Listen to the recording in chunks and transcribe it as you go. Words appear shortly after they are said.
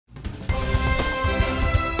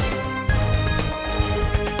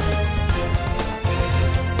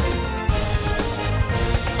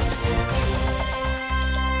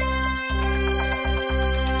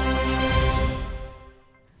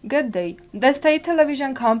Good day. The state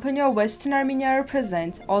television company of Western Armenia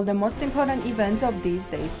represents all the most important events of these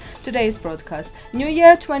days. Today's broadcast: New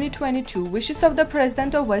Year 2022, wishes of the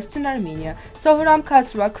President of Western Armenia,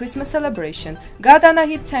 SOHRAM-CASRA Christmas celebration, God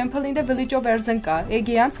Anahit temple in the village of Erznka,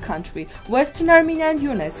 Ekegyats country, Western Armenia and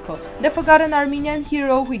UNESCO, the forgotten Armenian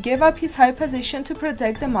hero who gave up his high position to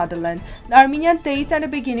protect the motherland, the Armenian dates and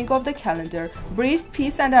the beginning of the calendar, Brest,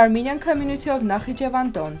 peace and the Armenian community of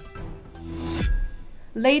Nakhichevan-Don.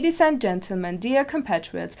 Ladies and gentlemen, dear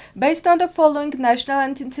compatriots, based on the following national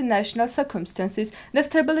and international circumstances, the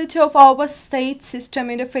stability of our state system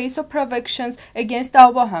in the face of provocations against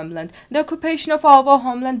our homeland, the occupation of our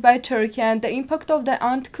homeland by Turkey and the impact of the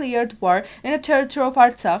undeclared war in the territory of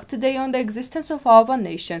Artsakh today on the existence of our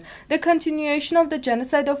nation, the continuation of the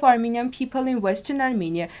genocide of Armenian people in Western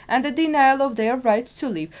Armenia and the denial of their right to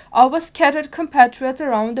live, our scattered compatriots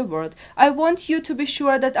around the world, I want you to be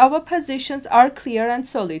sure that our positions are clear and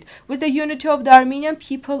solid. With the unity of the Armenian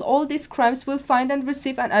people, all these crimes will find and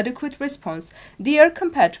receive an adequate response. Dear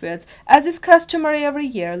compatriots, as is customary every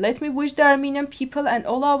year, let me wish the Armenian people and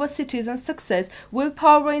all our citizens success,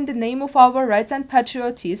 willpower in the name of our rights and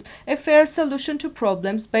patriotism, a fair solution to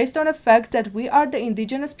problems based on the fact that we are the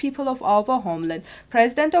indigenous people of our homeland.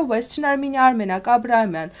 President of Western Armenia,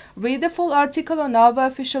 Armenian. Read the full article on our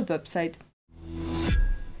official website.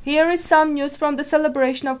 Here is some news from the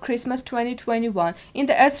celebration of Christmas 2021 in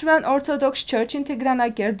the Erznka Orthodox Church in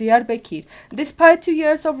Tigranakert, Diyarbakir. Despite 2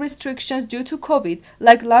 years of restrictions due to COVID,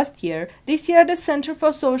 like last year, this year the Center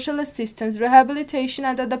for Social Assistance, Rehabilitation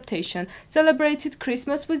and Adaptation celebrated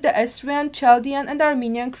Christmas with the Erznka, Chaldean and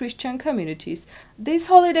Armenian Christian communities. This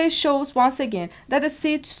holiday shows once again that the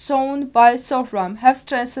seeds sown by Sohram have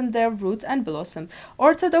strengthened their roots and blossomed.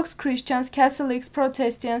 Orthodox Christians, Catholics,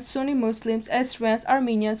 Protestants, Sunni Muslims, Eritreans,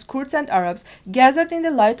 Armenians, Kurds and Arabs gathered in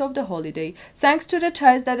the light of the holiday. Thanks to the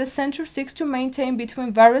ties that the center seeks to maintain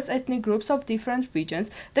between various ethnic groups of different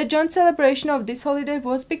regions, the joint celebration of this holiday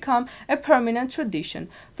was become a permanent tradition.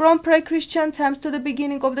 From pre-Christian times to the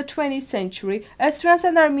beginning of the 20th century, Eritreans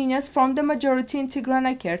and Armenians formed the majority in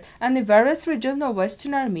Tigranakert and in various regions of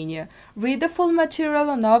Western Armenia. Read the full material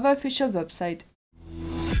on our official website.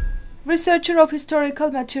 Researcher of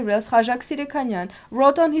historical materials Khajak Sirikanyan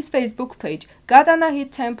wrote on his Facebook page, God Anahit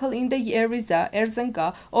temple in the Yerevan,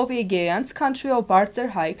 Erznka of Ekegyats country of Barzer.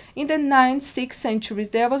 In the 9th, 6th centuries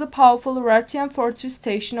there was a powerful Urartian fortress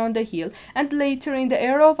station on the hill, and later in the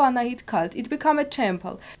era of Anahit cult it became a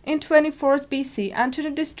temple. In 24th BC, Antony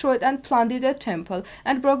destroyed and plundered the temple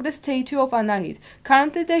and broke the statue of Anahit.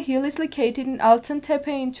 Currently the hill is located in Altın Tepe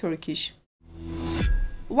in Turkish.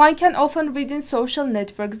 One can often read in social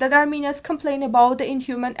networks that Armenians complain about the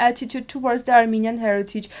inhuman attitude towards the Armenian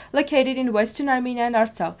heritage located in Western Armenia and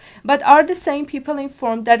Artsakh. But are the same people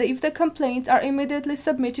informed that if the complaints are immediately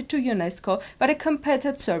submitted to UNESCO by the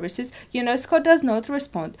competent services, UNESCO does not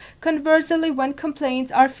respond? Conversely, when complaints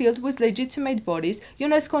are filled with legitimate bodies,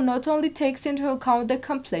 UNESCO not only takes into account the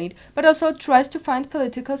complaint, but also tries to find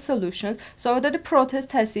political solutions so that the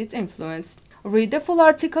protest has its influence. Read the full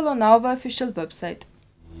article on our official website.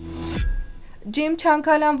 Jim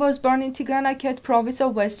Chankalyan was born in Tigranakert province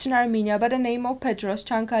of Western Armenia by the name of Petros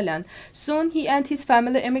Chankalyan. Soon he and his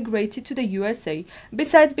family emigrated to the USA.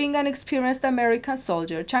 Besides being an experienced American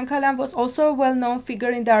soldier, Chankalyan was also a well-known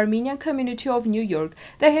figure in the Armenian community of New York.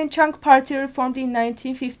 The Henchang Party reformed in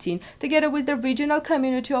 1915, together with the regional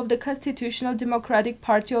community of the Constitutional Democratic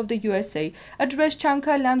Party of the USA, addressed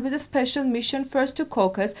Chankalyan with a special mission first to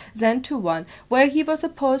Caucasus, then to Van, where he was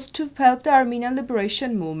supposed to help the Armenian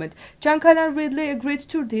liberation movement. Chankalyan readily agreed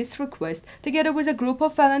to this request. Together with a group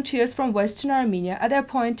of volunteers from Western Armenia, at the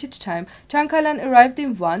appointed time, Chankalyan arrived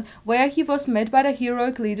in Van, where he was met by the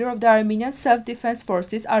heroic leader of the Armenian self-defense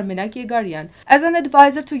forces, Yerevan. As an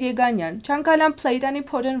advisor to Yerevan, Chankalyan played an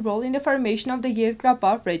important role in the formation of the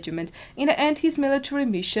Yerkrabah regiment. In the end, his military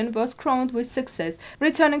mission was crowned with success.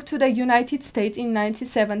 Returning to the United States in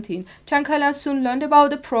 1917, Chankalyan soon learned about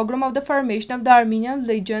the program of the formation of the Armenian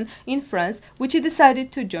Legion in France, which he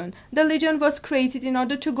decided to join. The Legion was created in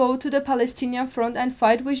order to go to the Palestinian front and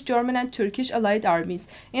fight with German and Turkish allied armies.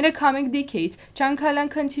 In the coming decades, Chankalyan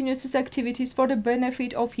continued his activities for the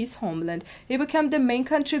benefit of his homeland. He became the main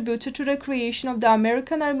contributor to the creation of the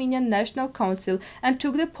American Armenian National Council and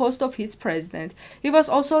took the post of his president. He was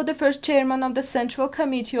also the first chairman of the Central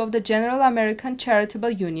Committee of the General American Charitable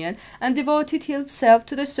Union and devoted himself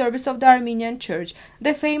to the service of the Armenian Church.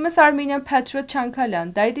 The famous Armenian patriot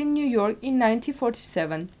Chankalyan died in New York in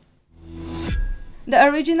 1947. The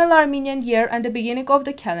original Armenian year and the beginning of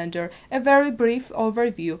the calendar. A very brief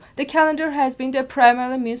overview. The calendar has been the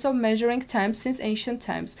primary means of measuring time since ancient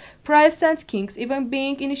times. Priests and kings, even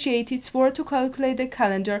being initiated, swore to calculate the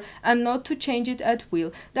calendar and not to change it at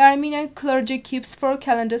will. The Armenian clergy keeps 4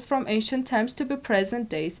 calendars from ancient times to be present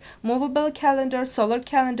days: movable calendar, solar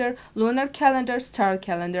calendar, lunar calendar, star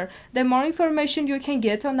calendar. The more information you can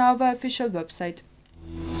get on our official website.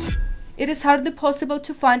 It is hardly possible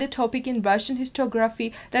to find a topic in Russian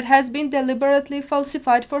historiography that has been deliberately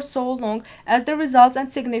falsified for so long as the results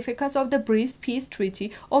and significance of the Brest Peace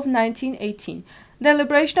Treaty of 1918. The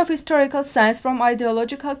liberation of historical science from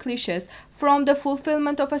ideological cliches, from the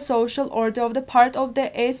fulfillment of a social order of the part of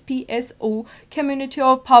the SPSO, Community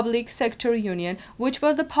of Public Sector Union, which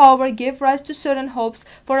was the power, gave rise to certain hopes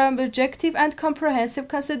for an objective and comprehensive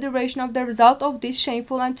consideration of the result of this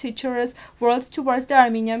shameful and treacherous world towards the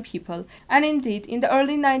Armenian people. And indeed, in the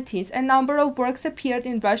early 90s, a number of works appeared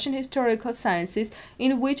in Russian historical sciences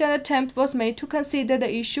in which an attempt was made to consider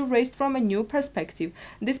the issue raised from a new perspective.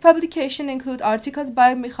 This publication includes articles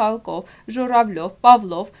by Mikhalkov, Zhuravlov,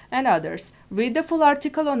 Pavlov, and others. Read the full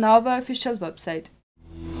article on our official website.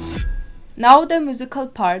 Now the musical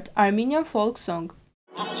part, Armenian folk song.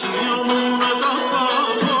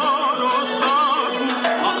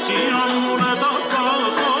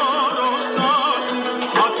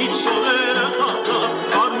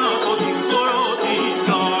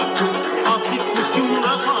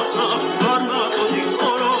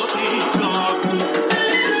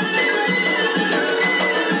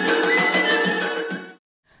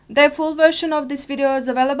 The full version of this video is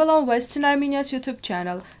available on Western Armenia's YouTube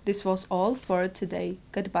channel. This was all for today.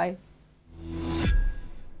 Goodbye.